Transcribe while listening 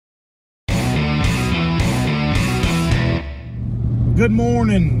Good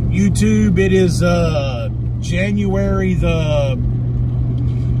morning, YouTube. It is January the,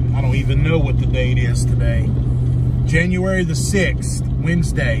 I don't even know what the date is today. January the 6th,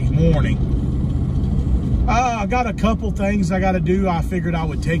 Wednesday morning. I got a couple things I got to do. I figured I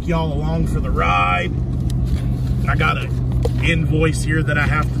would take y'all along for the ride. I got an invoice here that I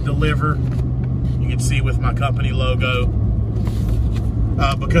have to deliver. You can see with my company logo.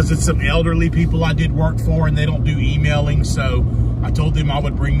 Because it's some elderly people I did work for and they don't do emailing, so I told them I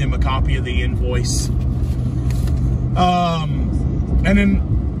would bring them a copy of the invoice. And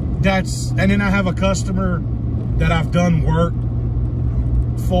then I have a customer that I've done work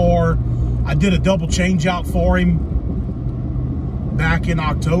for. I did a double change out for him back in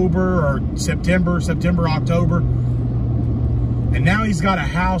October or September, October. And now he's got a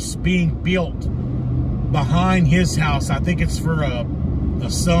house being built behind his house. I think it's for a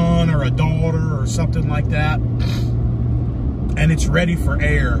son or a daughter or something like that. And it's ready for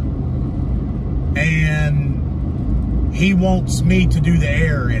air. And he wants me to do the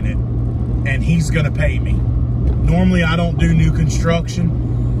air in it. And he's going to pay me. Normally, I don't do new construction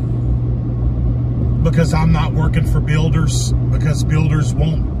because I'm not working for builders. Because builders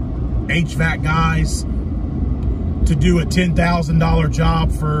want HVAC guys to do a $10,000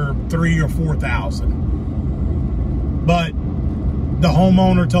 job for $3,000 or $4,000. But the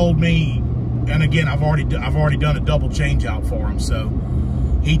homeowner told me, and again, I've already done a double change out for him, so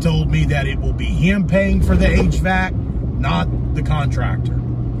he told me that it will be him paying for the HVAC, not the contractor.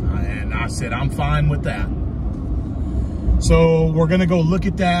 And I said, I'm fine with that. So we're gonna go look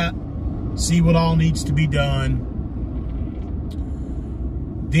at that, see what all needs to be done.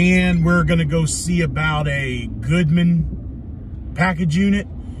 Then we're gonna go see about a Goodman package unit.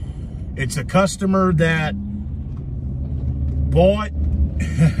 It's a customer that bought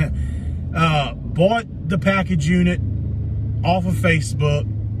the package unit off of Facebook,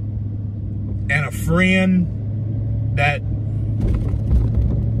 and a friend that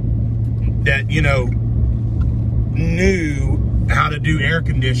you know knew how to do air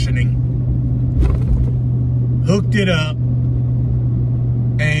conditioning hooked it up,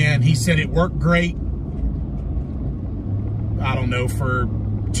 and he said it worked great. I don't know, for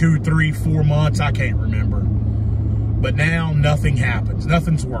 2, 3, 4 months, I can't remember. But now nothing happens.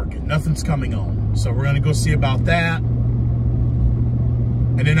 Nothing's working. Nothing's coming on. So we're going to go see about that.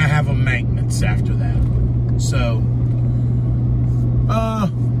 And then I have a maintenance after that. So,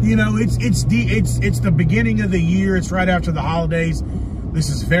 you know, it's the beginning of the year. It's right after the holidays.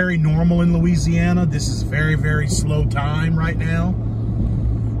 This is very normal in Louisiana. This is very, very slow time right now.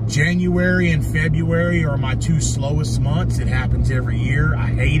 January and February are my 2 slowest months. It happens every year. I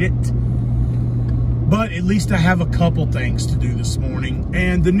hate it. But at least I have a couple things to do this morning.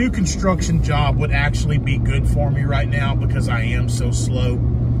 And the new construction job would actually be good for me right now because I am so slow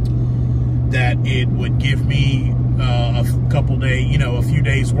that it would give me a couple days, you know, a few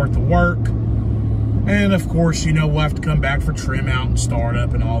days worth of work. And of course, you know, we'll have to come back for trim out and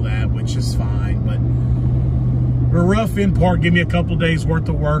startup and all that, which is fine. But the rough end part, give me a couple days worth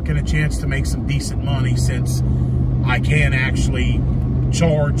of work and a chance to make some decent money, since I can actually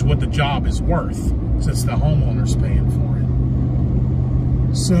charge what the job is worth, since the homeowner's paying for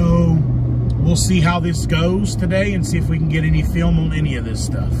it. So we'll see how this goes today and see if we can get any film on any of this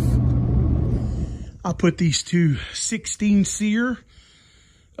stuff. I put these 2 16 SEER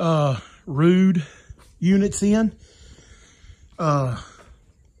Rude units in.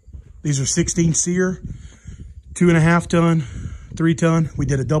 These are 16 SEER, 2.5 ton, 3 ton. We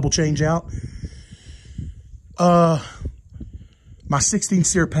did a double change out. My 16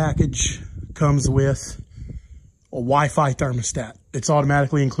 SEER package comes with a Wi-Fi thermostat. It's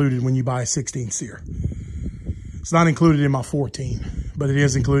automatically included when you buy a 16 SEER. It's not included in my 14, but it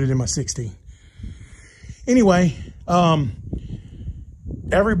is included in my 16. Anyway,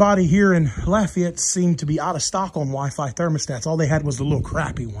 everybody here in Lafayette seemed to be out of stock on Wi-Fi thermostats. All they had was the little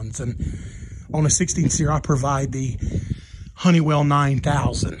crappy ones. And on a 16 SEER, I provide the Honeywell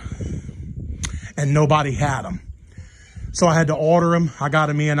 9000. And nobody had them. So I had to order them. I got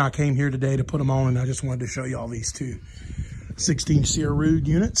them in. I came here today to put them on, and I just wanted to show you all these 2 16 SEER Rude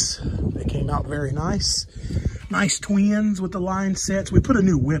units. They came out very nice. Nice twins with the line sets. We put a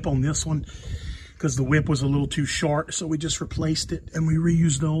new whip on this one because the whip was a little too short, so we just replaced it, and we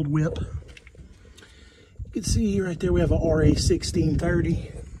reused the old whip. You can see right there we have a RA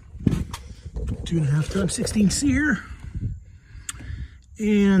 1630. 2.5 ton 16 SEER.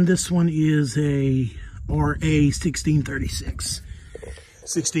 And this one is a RA 1636.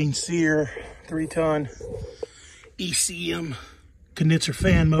 16 SEER, 3 ton ECM condenser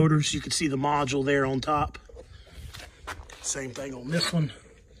fan motors. You can see the module there on top. Same thing on this one.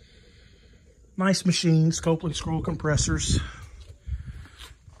 Nice machines, Copeland scroll compressors.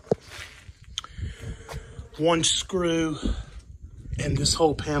 One screw, and this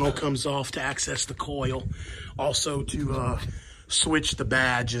whole panel comes off to access the coil. Also to switch the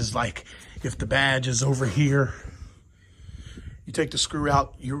badges, like if the badge is over here, you take the screw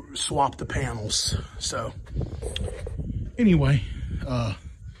out, you swap the panels. So anyway,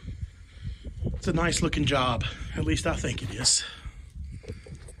 it's a nice looking job. At least I think it is.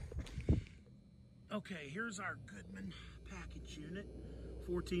 Okay, here's our Goodman package unit.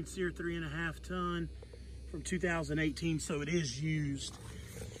 14 SEER 3.5 ton from 2018, so it is used.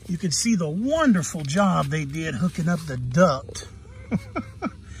 You can see the wonderful job they did hooking up the duct.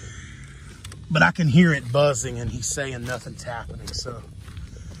 But I can hear it buzzing and he's saying nothing's happening. So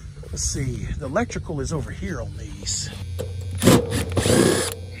let's see, the electrical is over here on these.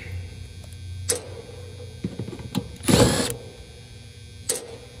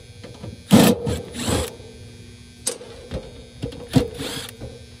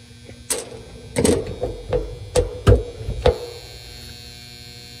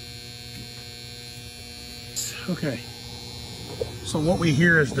 Okay, so what we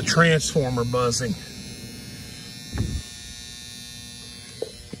hear is the transformer buzzing.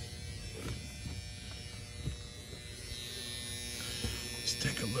 Let's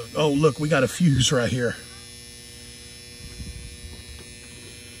take a look. Oh, look, we got a fuse right here.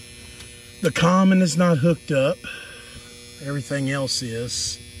 The common is not hooked up. Everything else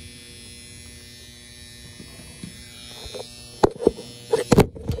is.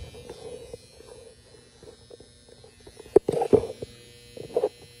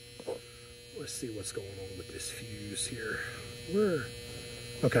 Let's see what's going on with this fuse here.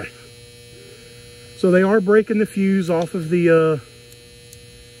 Okay. So they are breaking the fuse off of the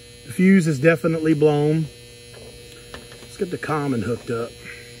fuse is definitely blown. Let's get the common hooked up.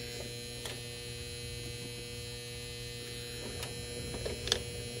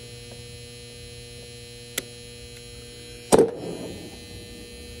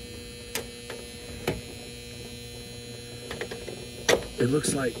 It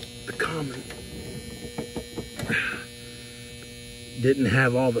looks like the common didn't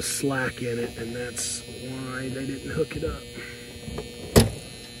have all the slack in it, and that's why they didn't hook it up.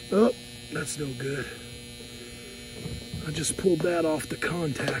 Oh, that's no good. I just pulled that off the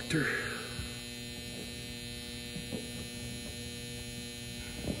contactor.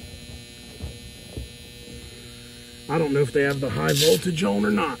 I don't know if they have the high voltage on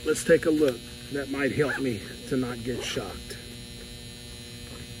or not. Let's take a look. That might help me to not get shocked.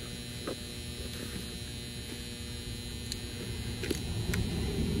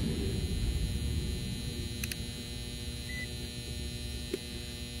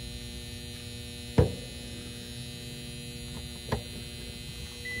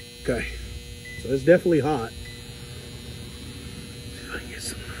 Okay, so it's definitely hot. See if I can get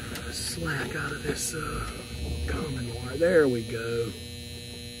some slack out of this common wire. There we go.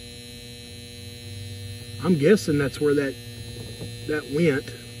 I'm guessing that's where that went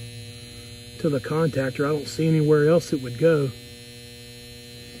to the contactor. I don't see anywhere else it would go.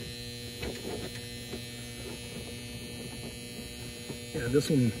 Yeah, this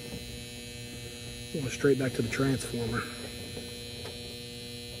one went straight back to the transformer.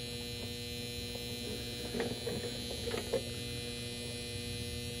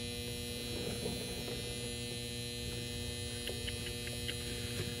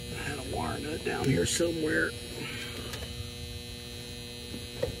 Down here somewhere.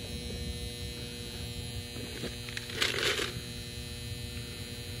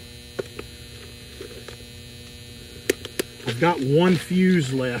 I've got one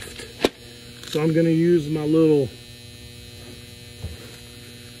fuse left, so I'm going to use my little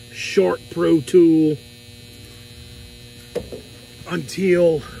Shark Pro tool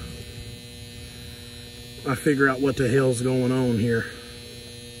until I figure out what the hell's going on here.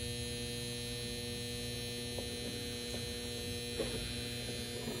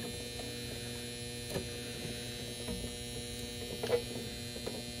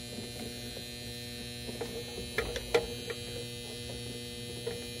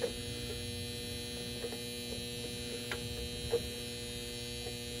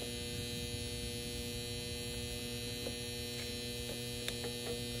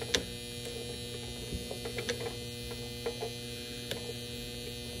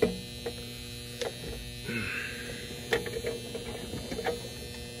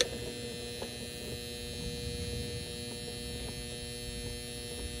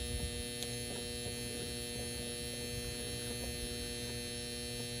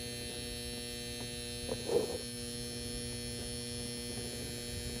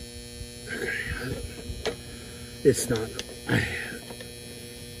 It's not.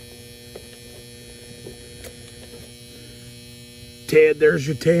 Ted, there's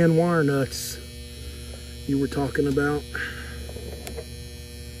your tan wire nuts you were talking about.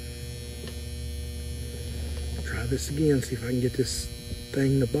 Try this again, see if I can get this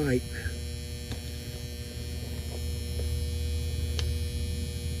thing to bite.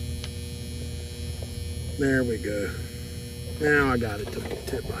 There we go. Now I got it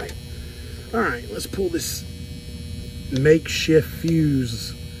to bite. All right, let's pull this makeshift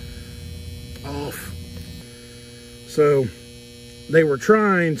fuse off. So they were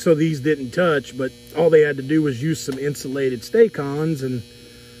trying so these didn't touch, but all they had to do was use some insulated stay-cons and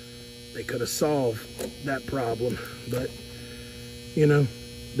they could have solved that problem. But, you know,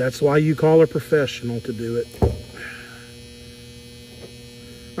 that's why you call a professional to do it.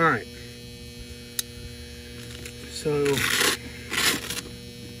 All right. So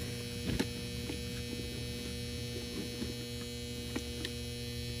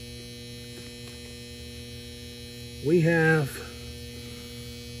we have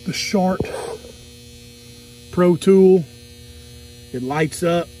the Sharp Pro Tool. It lights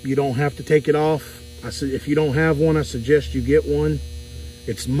up. You don't have to take it off. If you don't have one, I suggest you get one.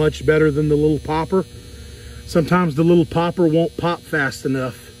 It's much better than the little popper. Sometimes the little popper won't pop fast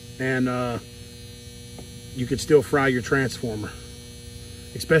enough, and you could still fry your transformer,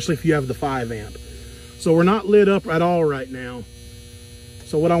 especially if you have the 5 amp. So we're not lit up at all right now.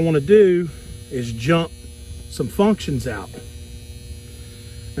 So what I want to do is jump some functions out.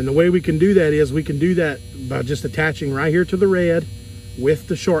 And the way we can do that is we can do that by just attaching right here to the red with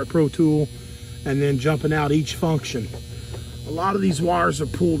the Sharp Pro Tool and then jumping out each function. A lot of these wires are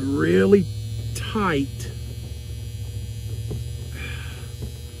pulled really tight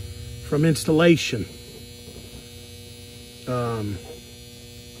from installation.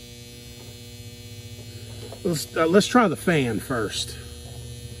 Let's try the fan first.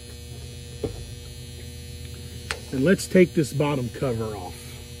 And let's take this bottom cover off.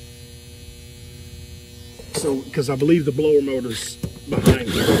 So, because I believe the blower motor's behind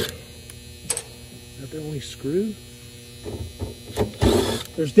here. Is that the only screw?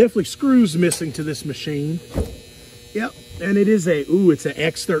 There's definitely screws missing to this machine. Yep, and it is it's an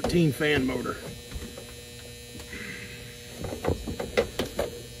X13 fan motor.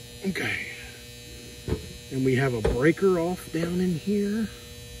 Okay. And we have a breaker off down in here.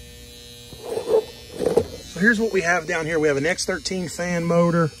 So here's what we have down here. We have an X13 fan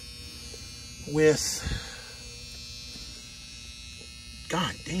motor with,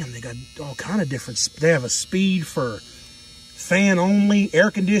 god damn, they got all kind of different, they have a speed for fan only,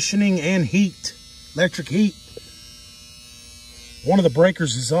 air conditioning, and heat, electric heat. One of the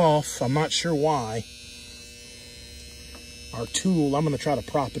breakers is off. I'm not sure why. Our tool, I'm going to try to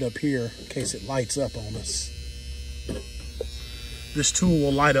prop it up here in case it lights up on us. This tool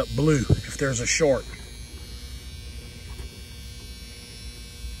will light up blue if there's a short.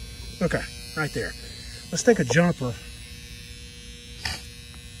 Okay, right there. Let's take a jumper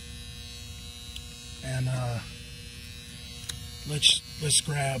and let's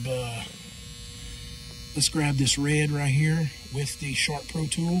grab this red right here with the Sharp Pro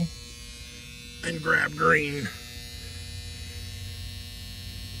Tool and grab green.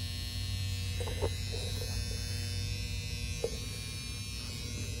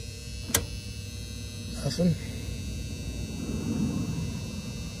 Nothing.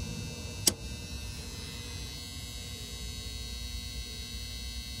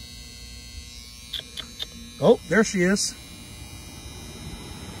 Oh, there she is.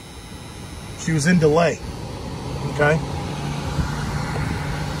 She was in delay. Okay.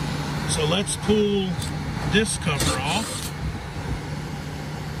 So let's pull this cover off.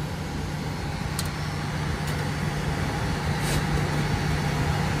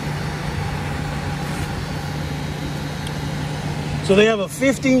 So they have a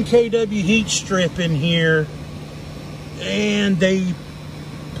 15 kW heat strip in here, and they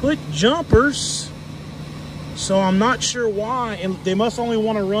put jumpers. So I'm not sure why, and they must only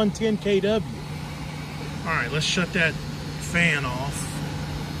want to run 10 kW. All right, let's shut that fan off.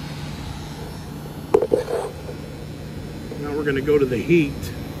 Now we're gonna go to the heat.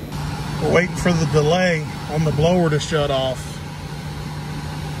 We're waiting for the delay on the blower to shut off.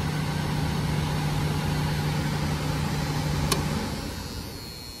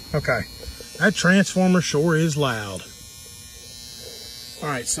 Okay, that transformer sure is loud. All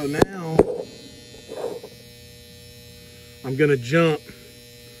right, so now I'm gonna jump.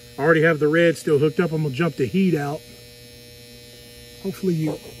 I already have the red still hooked up. I'm gonna jump the heat out. Hopefully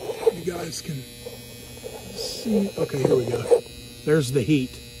you guys can see. Okay, here we go. There's the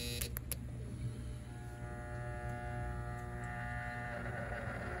heat.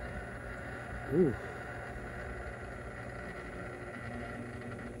 Ooh.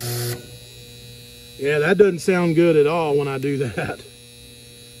 Yeah, that doesn't sound good at all when I do that.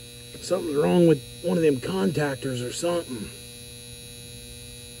 Something's wrong with one of them contactors or something.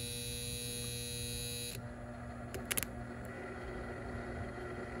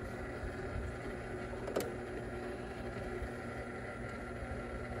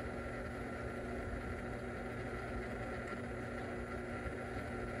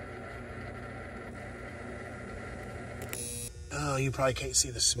 Oh, you probably can't see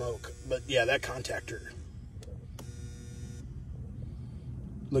the smoke, but yeah, that contactor.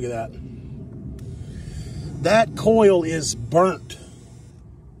 Look at that. That coil is burnt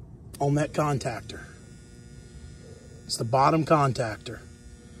on that contactor. It's the bottom contactor.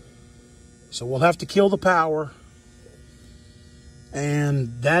 So we'll have to kill the power,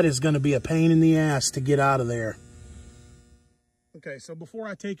 and that is going to be a pain in the ass to get out of there. Okay, so before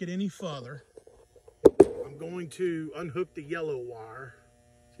I take it any further, I'm going to unhook the yellow wire.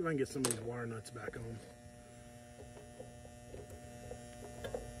 See if I can get some of these wire nuts back on.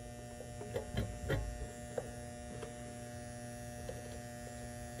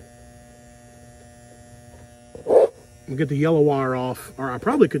 I'll get the yellow wire off, or I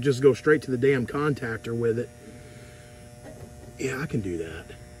probably could just go straight to the damn contactor with it. Yeah, I can do that.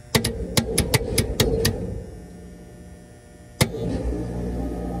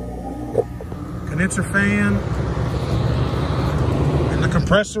 Condenser fan, and the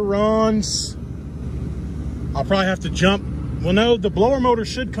compressor runs. I'll probably have to jump. Well, no, the blower motor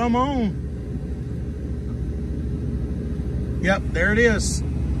should come on. Yep, there it is.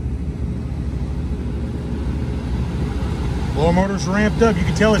 Blower motor's ramped up. You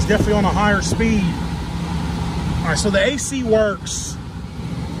can tell it's definitely on a higher speed. All right, so the AC works.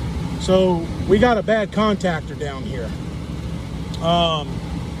 So we got a bad contactor down here.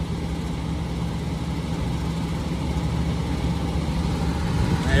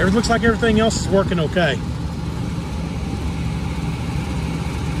 It looks like everything else is working okay.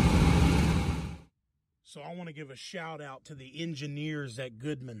 So I want to give a shout out to the engineers at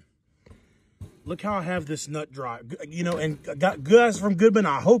Goodman. Look how I have this nut drive, you know, and got guys from Goodman.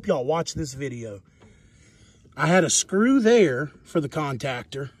 I hope y'all watch this video. I had a screw there for the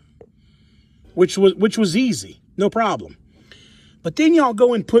contactor, which was easy, no problem. But then y'all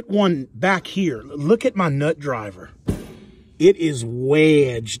go and put one back here. Look at my nut driver. It is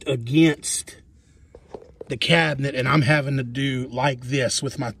wedged against the cabinet, and I'm having to do like this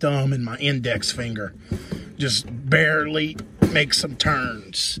with my thumb and my index finger. Just barely make some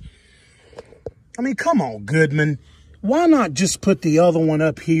turns. I mean, come on, Goodman. Why not just put the other one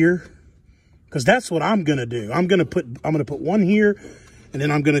up here? Because that's what I'm gonna do. I'm gonna put one here, and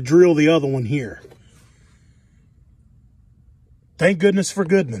then I'm gonna drill the other one here. Thank goodness for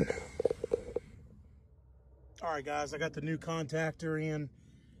Goodman. All right, guys, I got the new contactor in.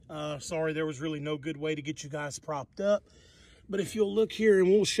 Sorry, there was really no good way to get you guys propped up. But if you'll look here, and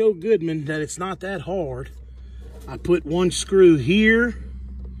we'll show Goodman that it's not that hard. I put one screw here,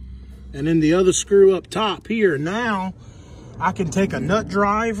 and then the other screw up top here. Now, I can take a nut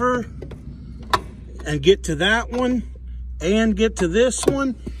driver and get to that one and get to this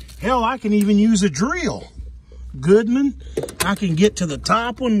one. Hell, I can even use a drill. Goodman, I can get to the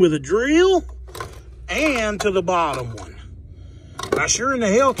top one with a drill and to the bottom one. I sure in the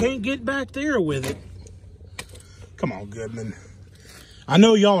hell can't get back there with it. Come on, Goodman. I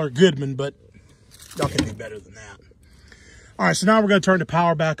know y'all are Goodman, but y'all can do better than that. All right, so now we're going to turn the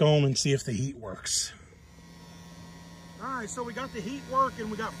power back on and see if the heat works. All right, so we got the heat working.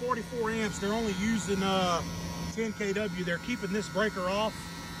 We got 44 amps. They're only using 10 kW. They're keeping this breaker off.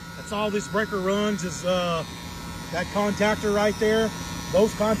 That's all this breaker runs is that contactor right there.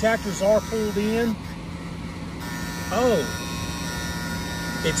 Both contactors are pulled in. Oh,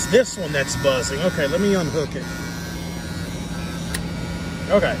 it's this one that's buzzing. Okay, let me unhook it.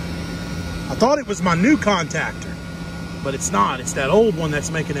 Okay, I thought it was my new contactor, but it's not. It's that old one that's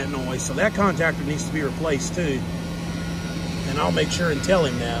making that noise. So that contactor needs to be replaced too. And I'll make sure and tell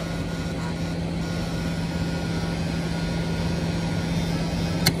him that.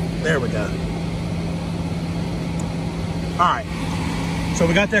 There we go. All right, so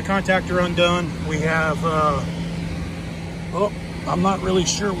we got that contactor undone. We have, oh, I'm not really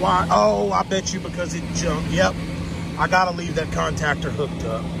sure why. Oh, I bet you because it jumped. Yep, I gotta leave that contactor hooked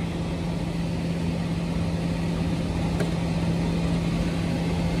up.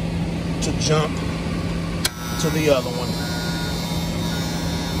 To jump to the other one.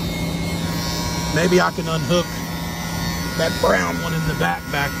 Maybe I can unhook that brown one in the back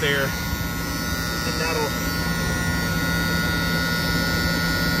there, and that'll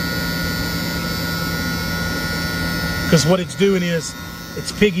Because what it's doing is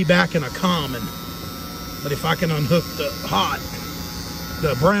it's piggybacking a common. But if I can unhook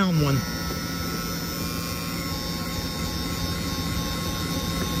the brown one,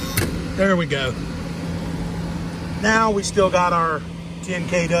 there we go. Now we still got our 10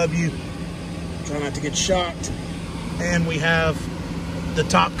 kW. Try not to get shocked. And we have the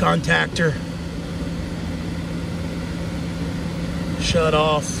top contactor shut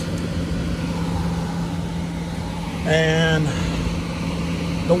off. And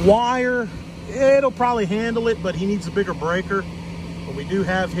the wire, it'll probably handle it, but he needs a bigger breaker. But we do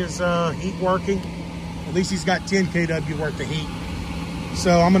have his heat working. At least he's got 10 kW worth of heat.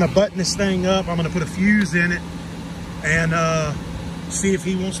 So I'm gonna button this thing up. I'm gonna put a fuse in it and see if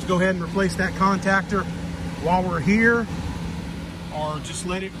he wants to go ahead and replace that contactor while we're here, or just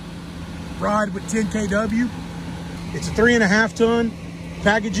let it ride with 10 kW. It's a 3.5 ton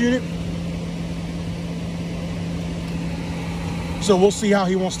package unit. So we'll see how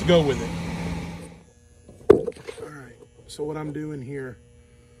he wants to go with it. All right, so what I'm doing here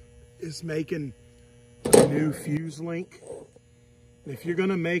is making a new fuse link. If you're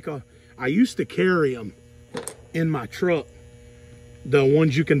gonna make I used to carry them in my truck, the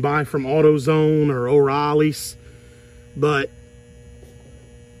ones you can buy from AutoZone or O'Reilly's, but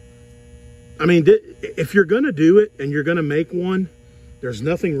I mean, if you're gonna do it and you're gonna make one, there's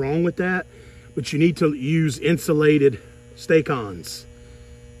nothing wrong with that, but you need to use insulated stay-cons.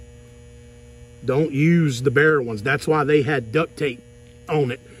 Don't use the bare ones. That's why they had duct tape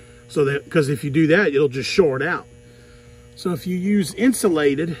on it, so that, because if you do that, it'll just short out. So if you use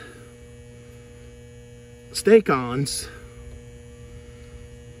insulated stay-cons,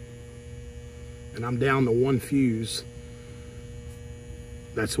 and I'm down to one fuse,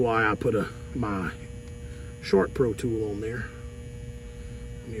 that's why I put my Short Pro tool on there.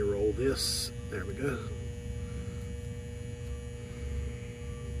 Let me roll this. There we go.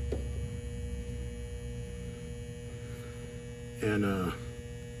 And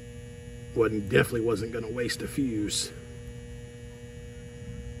definitely wasn't going to waste a fuse.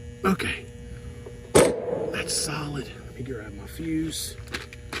 Okay, that's solid. Let me grab my fuse.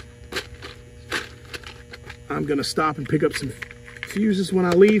 I'm going to stop and pick up some fuses when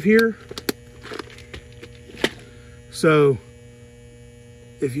I leave here. So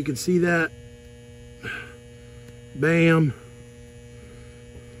if you can see that, bam,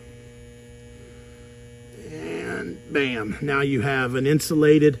 and bam. Now you have an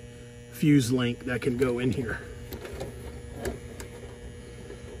insulated fuse link that can go in here.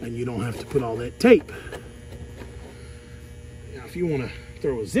 And you don't have to put all that tape. Now if you want to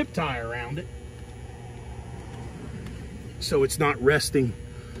throw a zip tie around it, so it's not resting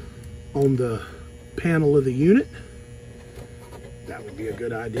on the panel of the unit, that would be a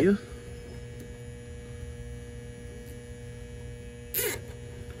good idea.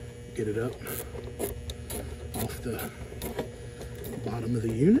 Get it up off the bottom of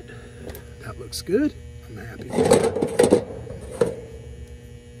the unit. That looks good. I'm happy with that.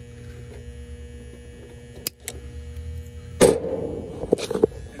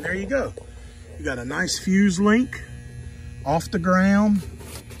 And there you go. You got a nice fuse link off the ground,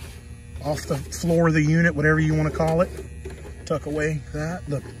 off the floor of the unit, whatever you want to call it. Tuck away that.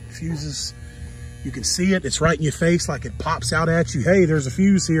 Look, fuses, you can see it. It's right in your face, like it pops out at you. Hey, there's a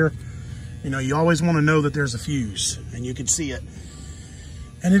fuse here. You know, you always want to know that there's a fuse, and you can see it.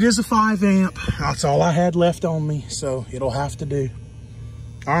 And it is a 5 amp. That's all I had left on me, so it'll have to do.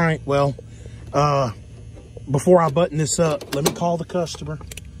 All right, well, before I button this up, let me call the customer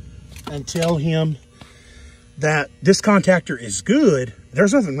and tell him that this contactor is good.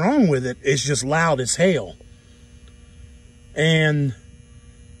 There's nothing wrong with it. It's just loud as hell. And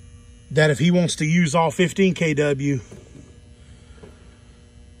that if he wants to use all 15 kW,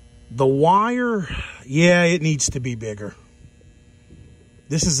 the wire, yeah, it needs to be bigger.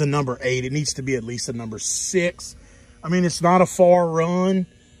 This is a number 8. It needs to be at least a number 6. I mean, it's not a far run,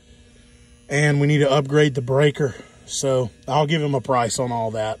 and we need to upgrade the breaker. So I'll give him a price on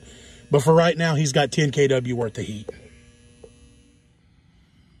all that. But for right now, he's got 10 kW worth of heat.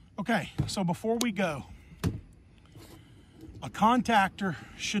 Okay, so before we go, a contactor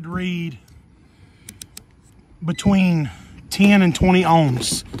should read between 10 and 20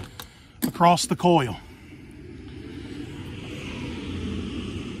 ohms across the coil.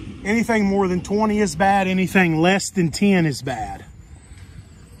 Anything more than 20 is bad. Anything less than 10 is bad.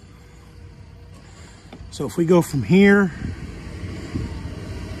 So if we go from here,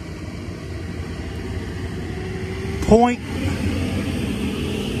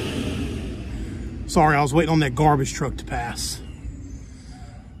 sorry, I was waiting on that garbage truck to pass.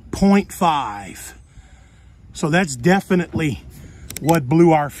 0.5. So that's definitely what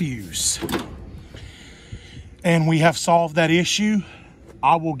blew our fuse. And we have solved that issue.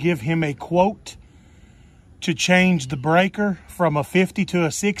 I will give him a quote to change the breaker from a 50 to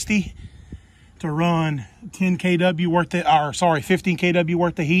a 60 to run 10 kW worth of, or sorry, 15 kW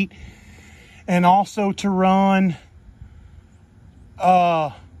worth of heat. And also to run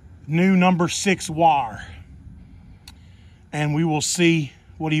new number 6 wire. And we will see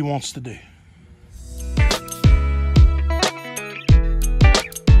what he wants to do.